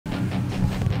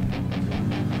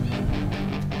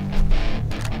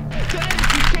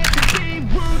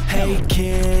Hey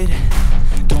kid,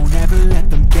 don't ever let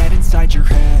them get inside your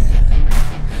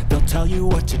head. They'll tell you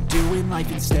what to do in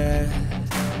life instead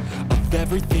of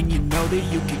everything you know that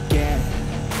you could get.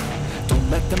 Don't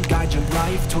let them guide your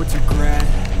life towards regret.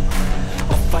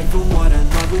 I'll fight for what I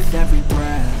love with every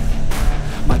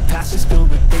breath. My past is filled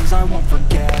with things I won't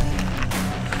forget.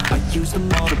 I use them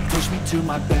all to push me to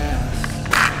my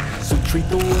best. So treat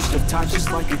the worst of times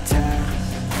just like a test.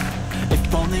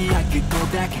 If only I could go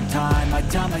back in time, I'd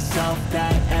tell myself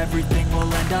that everything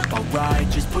will end up alright.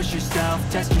 Just push yourself,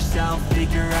 test yourself,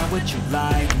 figure out what you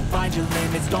like, and find your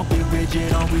limits, don't be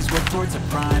rigid, always work towards a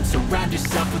prime. Surround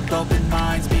yourself with open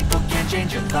minds, people can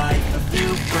change your life. A few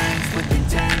friends with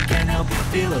intent can help you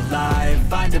feel alive.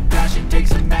 Find a passion, take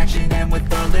some action, and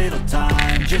with a little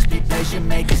time, just be patient,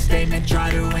 make a statement,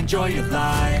 try to enjoy your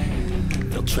life.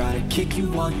 They'll try to kick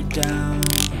you while you're down.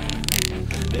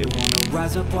 They wanna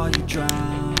rise up while you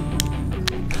drown.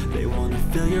 They wanna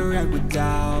fill your head with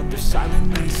doubt. They're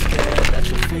silently scared that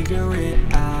you'll figure it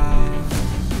out.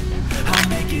 I'll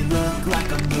make it look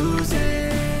like I'm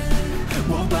losing,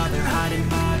 won't bother hiding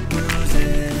my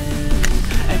bruises.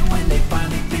 And when they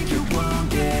finally think you're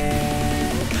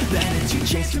wounded, then it's your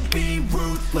chance to be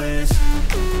ruthless.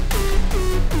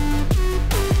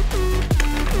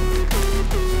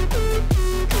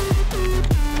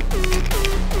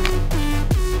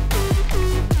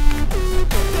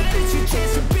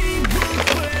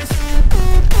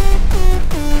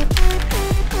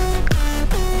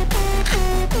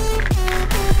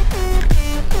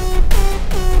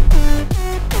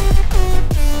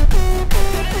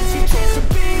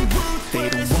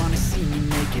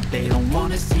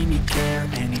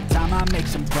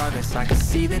 I can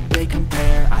see that they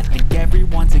compare. I think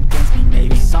everyone's against me,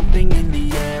 maybe something in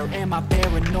the air. Am I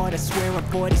paranoid? I swear a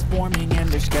void is forming and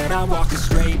they're scared I walk a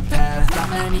straight path. Not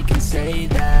many can say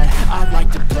that. I like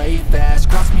to play fast,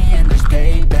 cross me and there's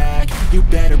payback. You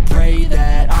better pray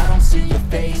that I don't see your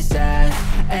face at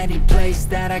any place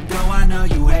that I go. I know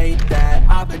you hate that.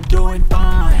 I've been doing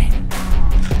fine,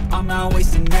 I'm not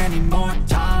wasting any more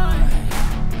time.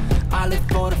 I live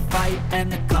for the fight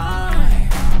and the climb.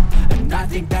 I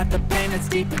think that the pain that's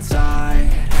deep inside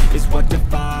is what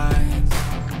defines.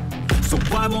 So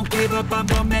I won't give up, I'm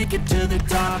gonna make it to the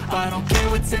top. I don't care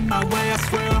what's in my way, I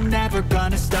swear I'm never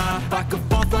gonna stop. I could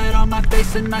fall flat on my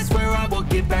face and I swear I will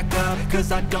get back up.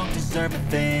 Cause I don't deserve a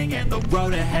thing and the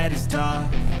road ahead is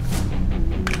tough.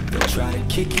 They'll try to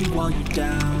kick you while you're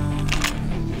down.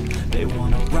 They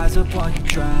wanna rise up while you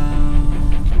drown.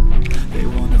 They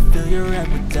wanna fill your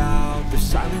head with doubt. They're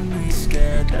silently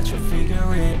scared that you'll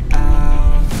figure it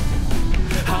out.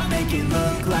 I'll make it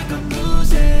look like I'm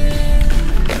losing,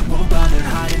 won't bother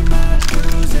hiding my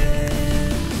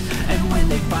bruises. And when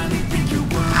they finally think you're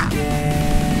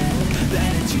wounded,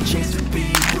 then it's your chance to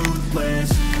be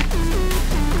ruthless.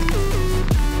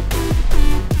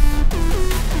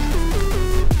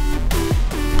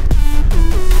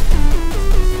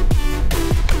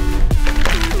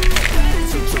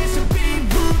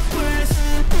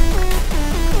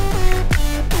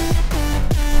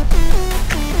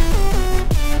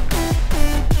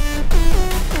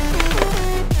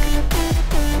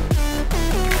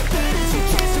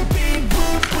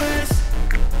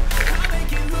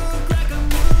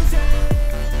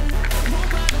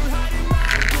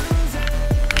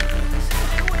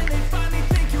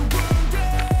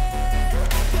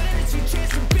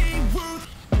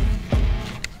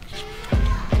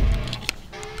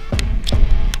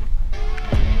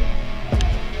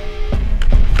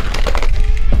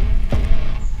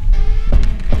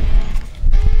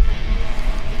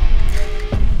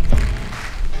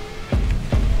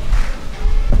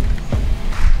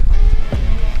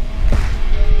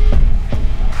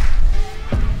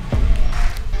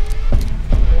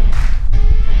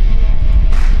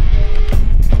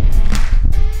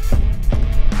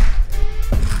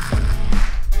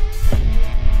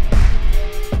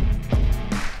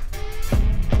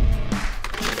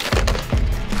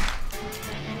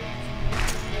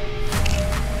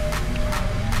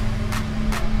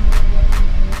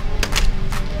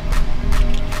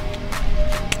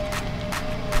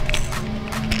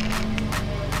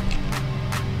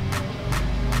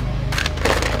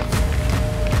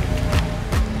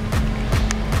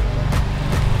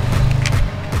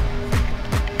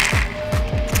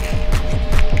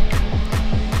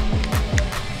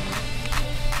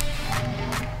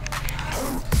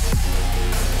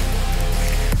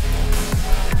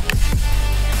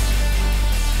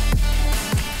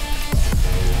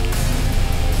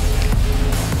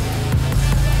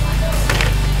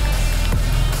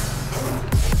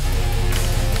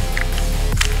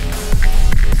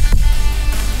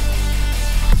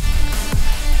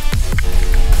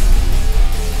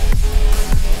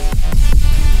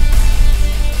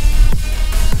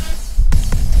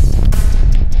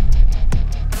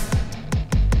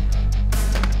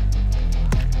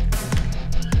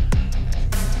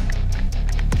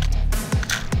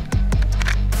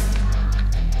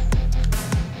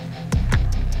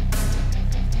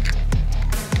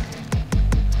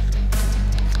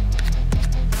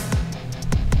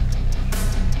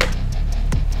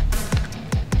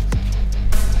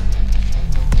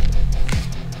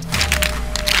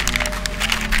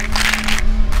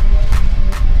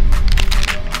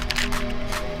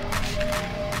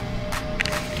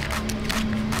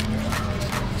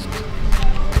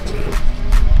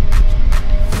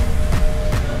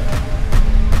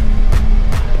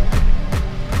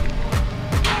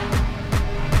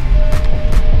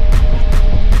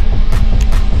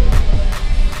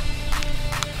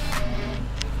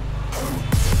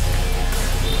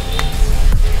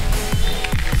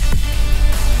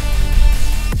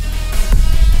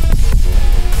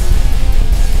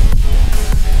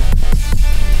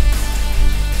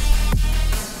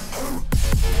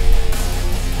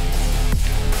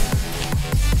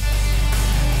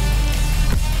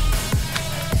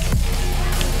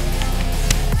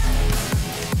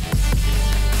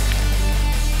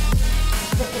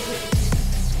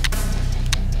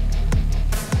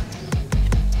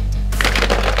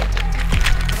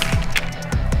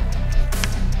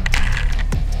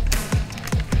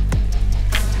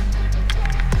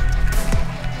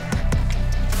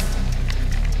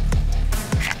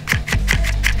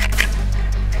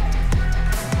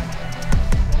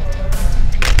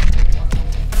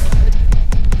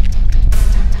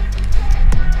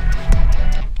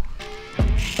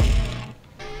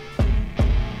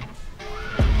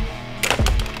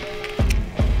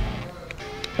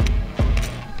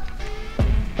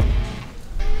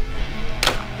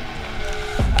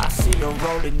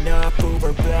 rolling up,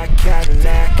 Uber black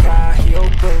Cadillac, high heel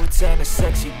boots and a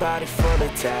sexy body full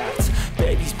of tats.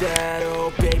 Baby's bad,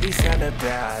 oh baby's hella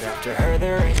bad. After her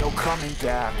there ain't no coming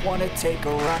back. Wanna take a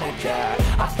run at that.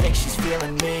 I think she's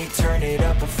feeling me, turn it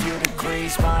up a few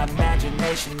degrees. My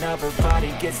imagination of her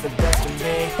body gets the best of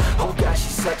me. Oh gosh,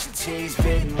 she's such a tease,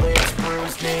 bitten lips,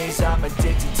 bruised knees. I'm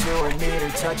addicted to her, need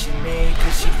her touching me,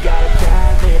 cause she got a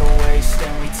bad little waist.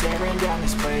 And we tearing down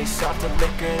this place, off the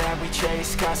liquor that we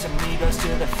chase. Casamigos to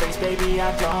the face, baby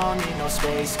I don't need no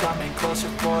space. Coming closer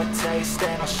for a taste,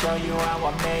 and I'll show you how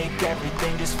I make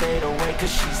everything just fade away.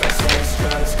 Cause she's like sex,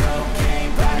 drugs,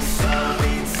 cocaine, body so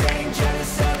insane.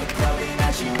 Jealous of the clothing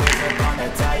that she wears up on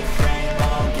that tight frame.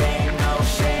 All game, no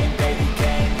shame, baby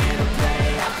came here to play.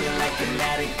 I feel like an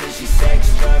addict cause she's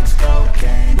sex, drugs,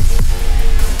 cocaine.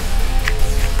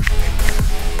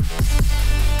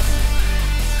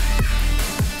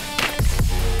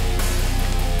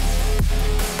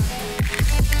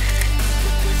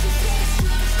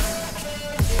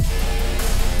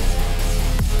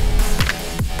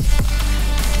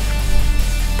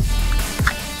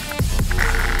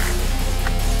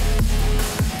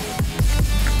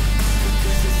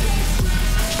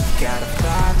 Got a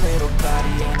fine little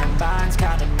body and her mind's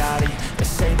kinda naughty. They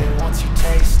say that once you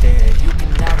taste it, you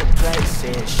can never replace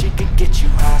it. She could get you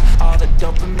high, all the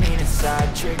dopamine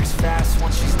inside triggers fast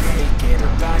once she's naked.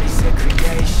 Her body's a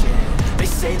creation. They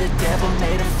say the devil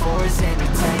made her for his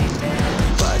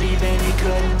entertainment, but even he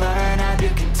couldn't learn how to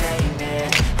contain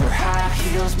it. Her high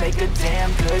heels make a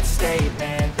damn good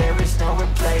statement. There is no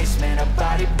replacement, a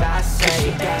body by Satan.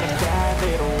 She got a bad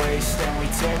little waist, and we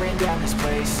tearing down this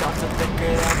place. Off the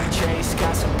liquor that we chase,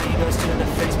 Casamigos to the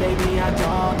face, baby I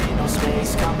don't need no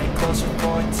space. Coming closer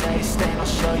for a taste, and I'll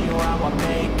show you how I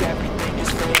make everything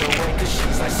just fade away. Cause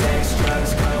she's like sex,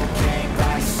 drugs, cocaine,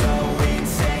 body so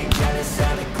insane. Jealous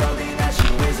of the clothing that she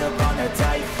wears up on that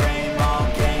tight frame. All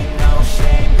game, no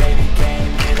shame, baby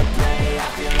came here to play. I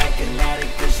feel like an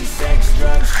addict cause she's sex,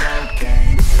 drugs,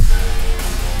 cocaine.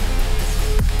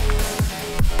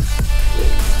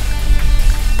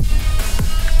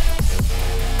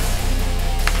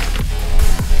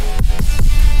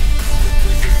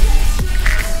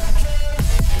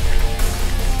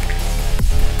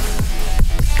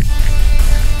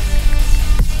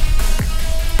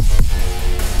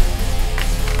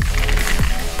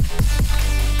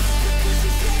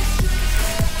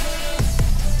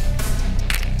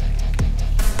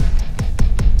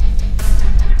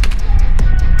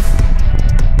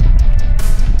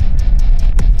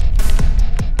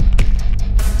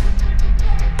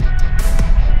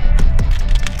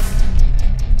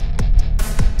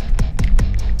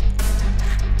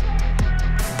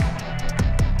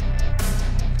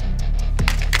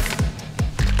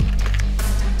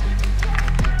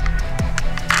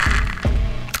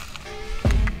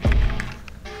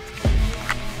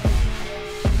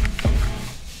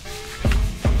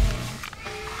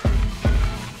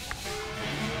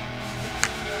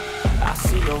 I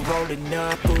see her rolling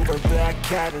up, Uber black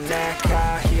Cadillac,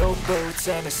 high heel boots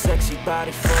and a sexy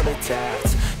body full of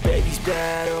tats. Baby's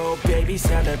bad, oh baby's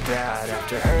hella bad.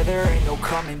 After her there ain't no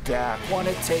coming back.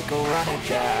 Wanna take a run at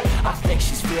that. I think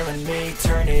she's feeling me,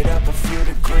 turn it up a few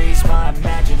degrees. My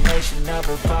imagination of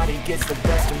her body gets the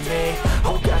best of me.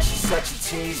 Oh gosh, she's such a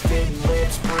tease, bitten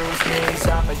lips, bruised knees.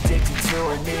 I'm addicted to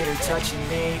her, need her touching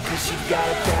me, cause she got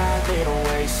a bad little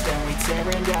waist. And we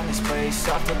tearing down this place,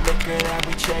 off the liquor that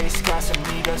we chase.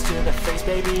 Casamigos to the face,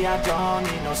 baby I don't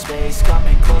need no space.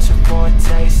 Coming closer for a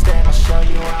taste, and I'll show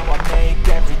you how I make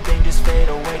everything just fade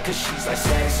away. Cause she's like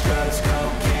sex, drugs,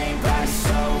 cocaine, body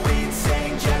so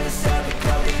insane. Jealous of the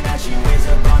clothing that she wears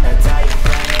up on that tight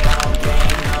frame. All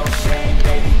game, no shame,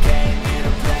 baby came here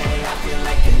to play. I feel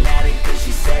like an addict cause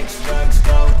she's sex, drugs,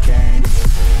 cocaine.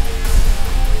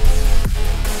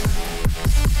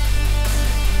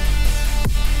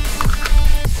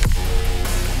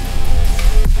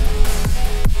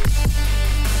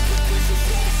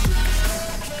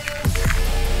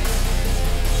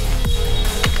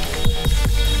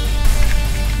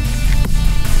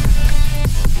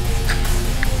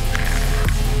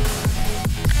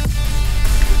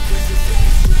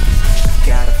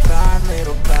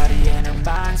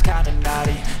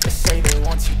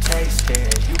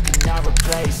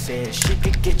 She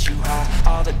could get you high,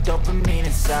 all the dopamine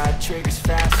inside triggers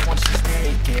fast once she's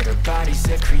naked. Her body's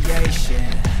a creation.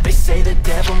 They say the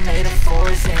devil made her for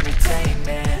his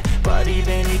entertainment, but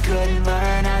even he couldn't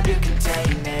learn how to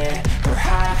contain it. Her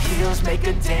high heels make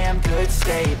a damn good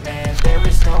statement. There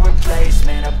is no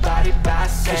replacement, a body by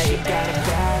Satan. She got a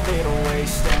bad little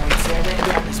waist, and we tearing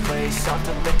down this place. Off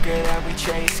the liquor that we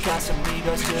chase,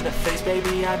 Casamigos to the face,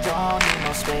 baby, I don't need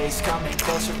no space. Coming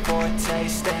closer for a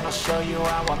taste, and I'll show you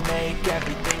how I make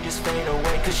everything just fade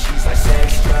away. Cause she's like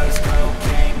sex, drugs,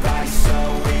 cocaine, body so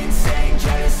insane.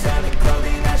 Jealous of the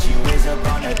clothing that she wears up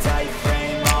on her tight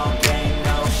frame. All game,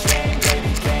 no shame,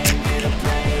 baby came here to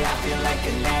play. I feel like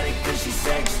an addict cause she's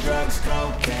sex, drugs,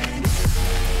 cocaine.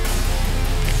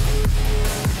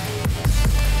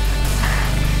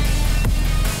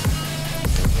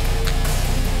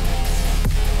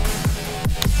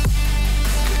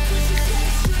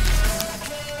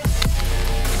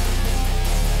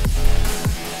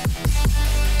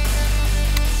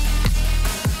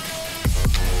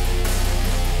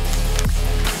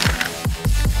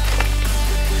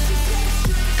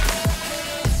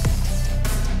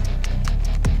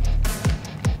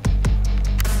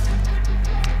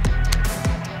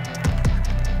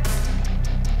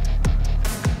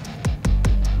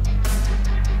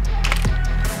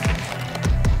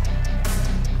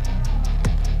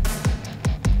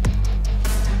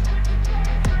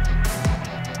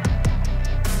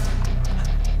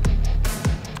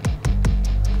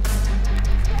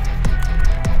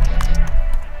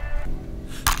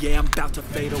 Yeah, I'm about to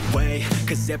fade away,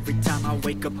 cause every time I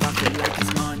wake up I feel like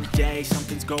it's Monday.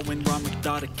 Something's going wrong with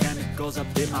all the chemicals up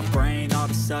in my brain. All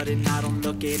of a sudden I don't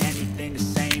look at anything the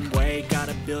same way. Got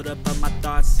a build up of my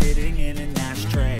thoughts sitting in an ashtray.